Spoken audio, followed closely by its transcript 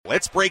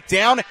Let's break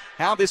down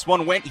how this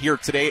one went here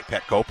today at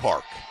Petco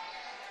Park.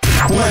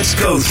 Let's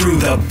go through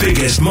the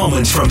biggest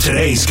moments from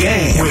today's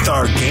game with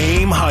our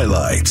game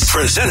highlights.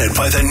 Presented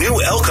by the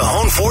new El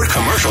Cajon Ford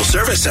Commercial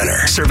Service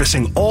Center.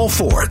 Servicing all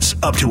Fords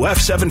up to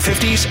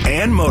F-750s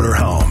and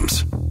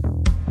motorhomes.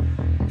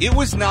 It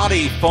was not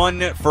a fun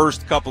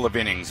first couple of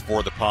innings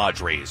for the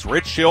Padres.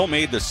 Rich Hill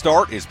made the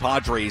start, his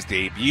Padres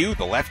debut.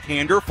 The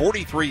left-hander,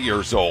 43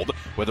 years old,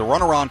 with a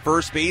runner on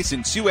first base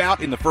and 2 out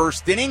in the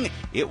first inning.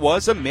 It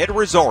was Ahmed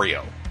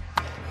Rosario.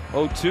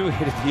 0-2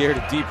 hit it the air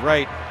to deep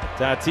right.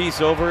 Tatis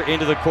over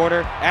into the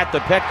corner at the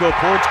Petco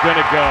porch,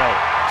 gonna go.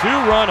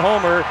 2-run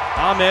homer,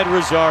 Ahmed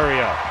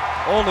Rosario.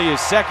 Only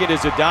his second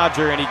as a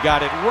Dodger, and he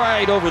got it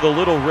right over the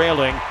little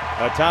railing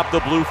atop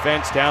the blue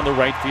fence down the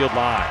right field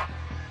line.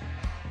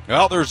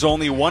 Well, there's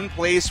only one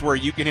place where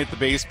you can hit the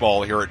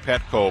baseball here at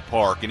Petco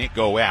Park and it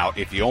go out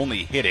if you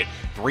only hit it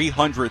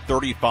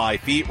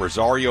 335 feet.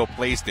 Rosario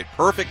placed it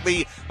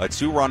perfectly, a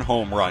 2-run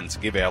home run to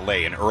give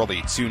LA an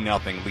early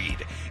 2-0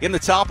 lead. In the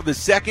top of the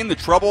second, the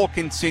trouble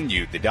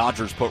continued. The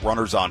Dodgers put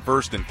runners on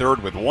first and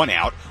third with 1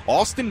 out.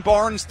 Austin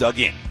Barnes dug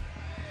in.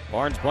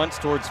 Barnes bunts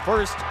towards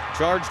first,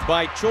 charged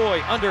by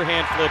Choi.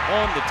 Underhand flip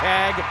home. The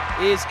tag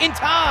is in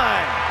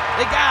time.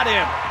 They got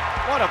him.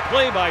 What a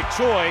play by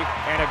Choi,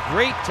 and a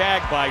great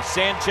tag by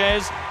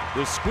Sanchez.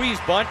 The squeeze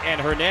bunt, and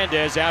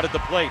Hernandez out at the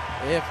plate.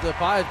 If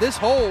this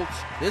holds,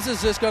 this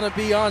is just going to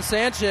be on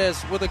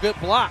Sanchez with a good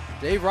block.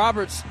 Dave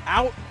Roberts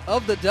out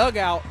of the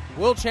dugout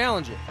will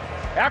challenge it.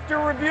 After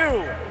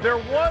review, there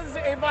was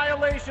a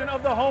violation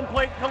of the home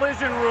plate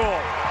collision rule.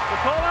 The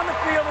call on the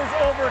field is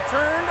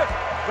overturned.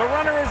 The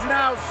runner is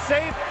now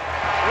safe.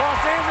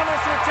 Los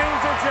Angeles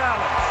retains their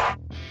challenge.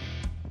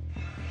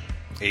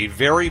 A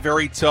very,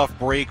 very tough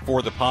break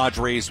for the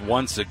Padres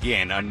once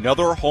again.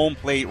 Another home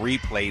plate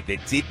replay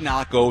that did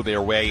not go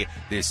their way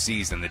this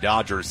season. The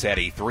Dodgers had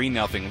a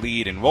 3-0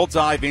 lead, and we'll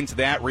dive into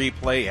that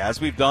replay as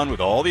we've done with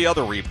all the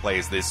other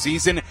replays this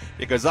season,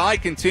 because I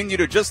continue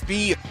to just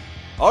be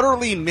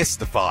utterly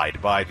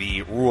mystified by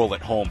the rule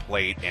at home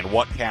plate and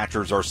what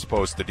catchers are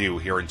supposed to do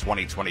here in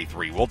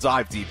 2023. We'll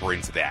dive deeper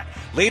into that.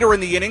 Later in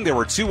the inning, there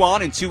were 2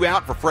 on and 2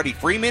 out for Freddie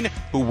Freeman,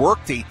 who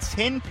worked a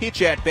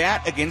 10-pitch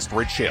at-bat against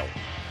Rich Hill.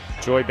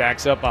 Choi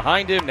backs up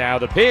behind him. Now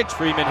the pitch.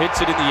 Freeman hits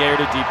it in the air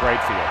to deep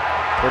right field.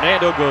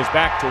 Fernando goes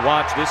back to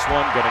watch this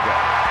one. Gonna go.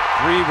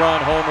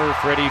 3-run homer,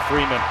 Freddie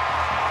Freeman.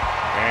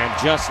 And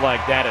just like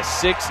that, a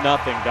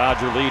 6-0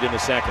 Dodger lead in the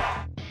second.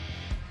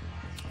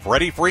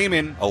 Freddie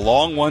Freeman, a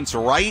long one to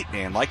right,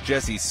 and like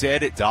Jesse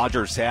said,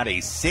 Dodgers had a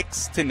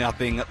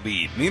 6-0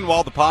 lead.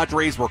 Meanwhile, the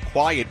Padres were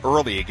quiet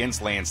early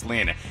against Lance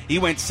Lynn. He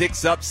went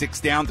 6 up, 6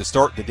 down to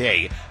start the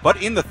day.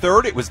 But in the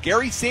third, it was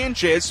Gary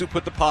Sanchez who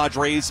put the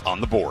Padres on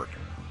the board.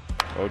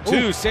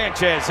 0-2,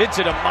 Sanchez hits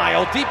it a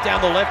mile deep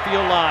down the left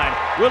field line.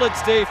 Will it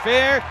stay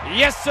fair?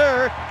 Yes,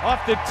 sir.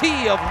 Off the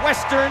tee of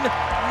Western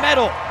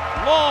Metal.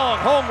 Long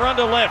home run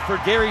to left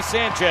for Gary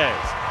Sanchez.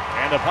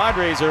 And the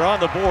Padres are on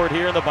the board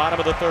here in the bottom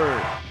of the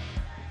third.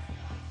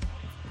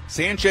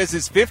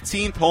 Sanchez's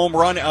 15th home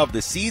run of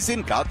the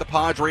season got the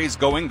Padres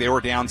going. They were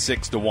down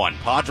 6-1.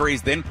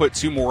 Padres then put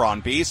 2 more on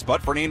base,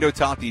 but Fernando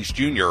Tatis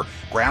Jr.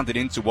 grounded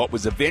into what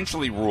was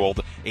eventually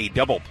ruled a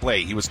double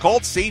play. He was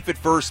called safe at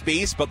first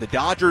base, but the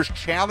Dodgers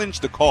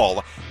challenged the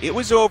call. It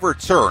was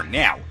overturned.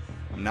 Now,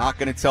 I'm not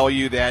going to tell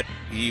you that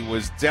he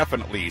was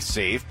definitely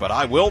safe, but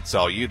I will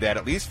tell you that,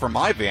 at least from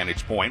my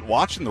vantage point,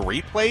 watching the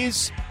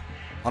replays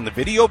on the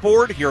video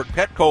board here at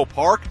Petco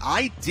Park,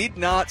 I did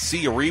not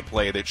see a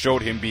replay that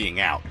showed him being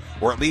out,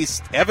 or at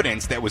least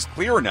evidence that was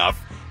clear enough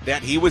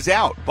that he was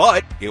out.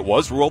 But it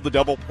was ruled a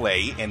double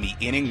play, and the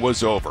inning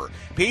was over.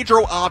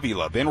 Pedro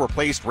Avila then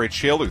replaced Rich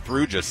Hill, who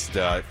threw just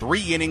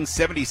 3 innings,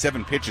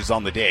 77 pitches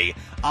on the day.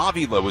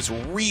 Avila was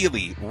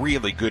really,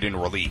 really good in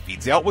relief. He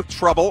dealt with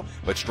trouble,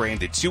 but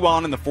stranded 2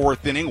 on in the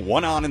 4th inning,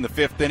 1 on in the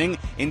 5th inning,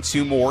 and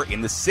 2 more in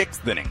the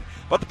 6th inning.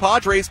 But the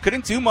Padres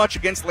couldn't do much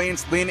against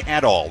Lance Lynn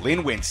at all.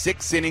 Lynn went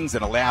 6 innings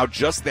and allowed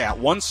just that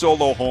 1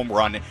 solo home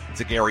run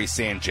to Gary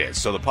Sanchez.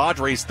 So the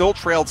Padres still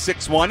trailed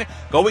 6-1.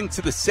 Going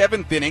to the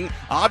 7th inning,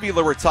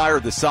 Avila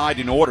retired the side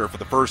in order for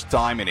the first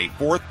time in a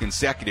 4th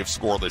consecutive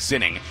scoreless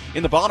inning.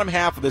 In the bottom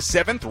half of the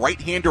 7th,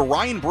 right-hander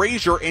Ryan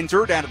Brazier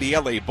entered out of the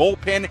LA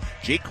bullpen.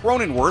 Jake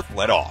Cronenworth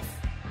led off.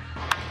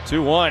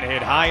 2-1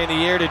 hit high in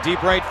the air to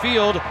deep right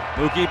field.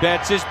 Mookie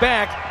Betts is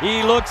back.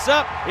 He looks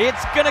up.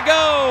 It's gonna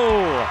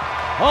go.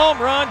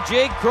 Home run,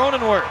 Jake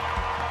Cronenworth.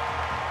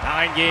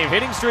 9-game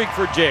hitting streak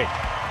for Jake.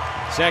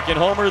 Second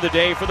homer of the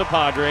day for the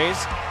Padres.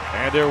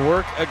 And their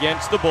work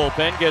against the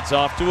bullpen gets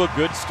off to a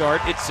good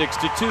start at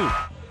 6-2.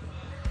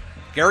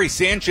 Gary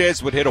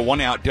Sanchez would hit a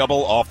one-out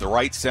double off the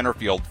right center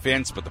field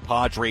fence, but the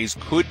Padres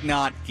could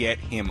not get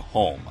him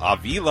home.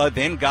 Avila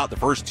then got the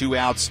first 2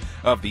 outs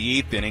of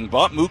the 8th inning,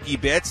 but Mookie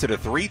Betts hit a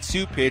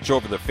 3-2 pitch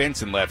over the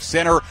fence in left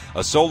center,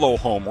 a solo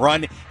home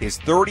run, his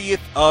 30th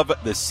of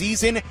the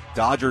season.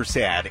 Dodgers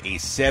had a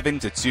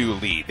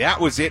 7-2 lead. That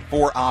was it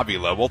for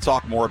Avila. We'll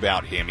talk more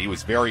about him. He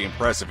was very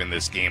impressive in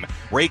this game.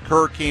 Ray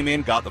Kerr came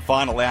in, got the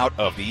final out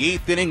of the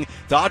 8th inning.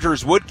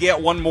 Dodgers would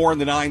get one more in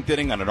the 9th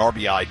inning on an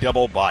RBI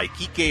double by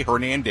Kike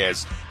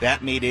Hernandez.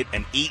 That made it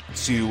an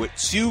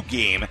 8-2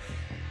 game.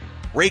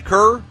 Ray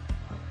Kerr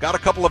got a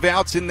couple of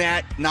outs in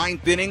that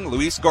 9th inning.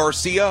 Luis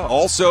Garcia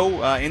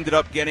also ended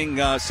up getting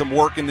some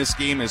work in this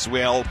game as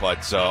well.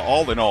 But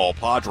all in all,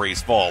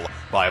 Padres fall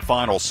by a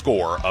final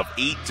score of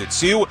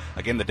 8-2.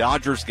 Again, the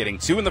Dodgers getting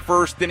 2 in the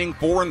 1st inning,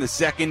 4 in the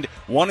 2nd,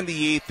 1 in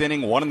the 8th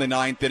inning, 1 in the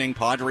 9th inning.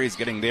 Padres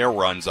getting their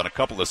runs on a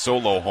couple of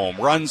solo home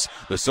runs.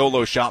 The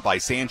solo shot by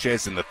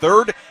Sanchez in the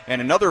 3rd, and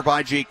another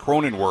by Jake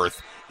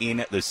Cronenworth in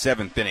the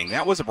 7th inning.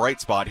 That was a bright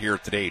spot here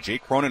today.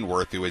 Jake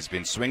Cronenworth, who has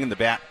been swinging the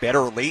bat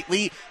better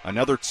lately,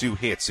 another 2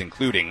 hits,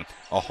 including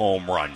a home run.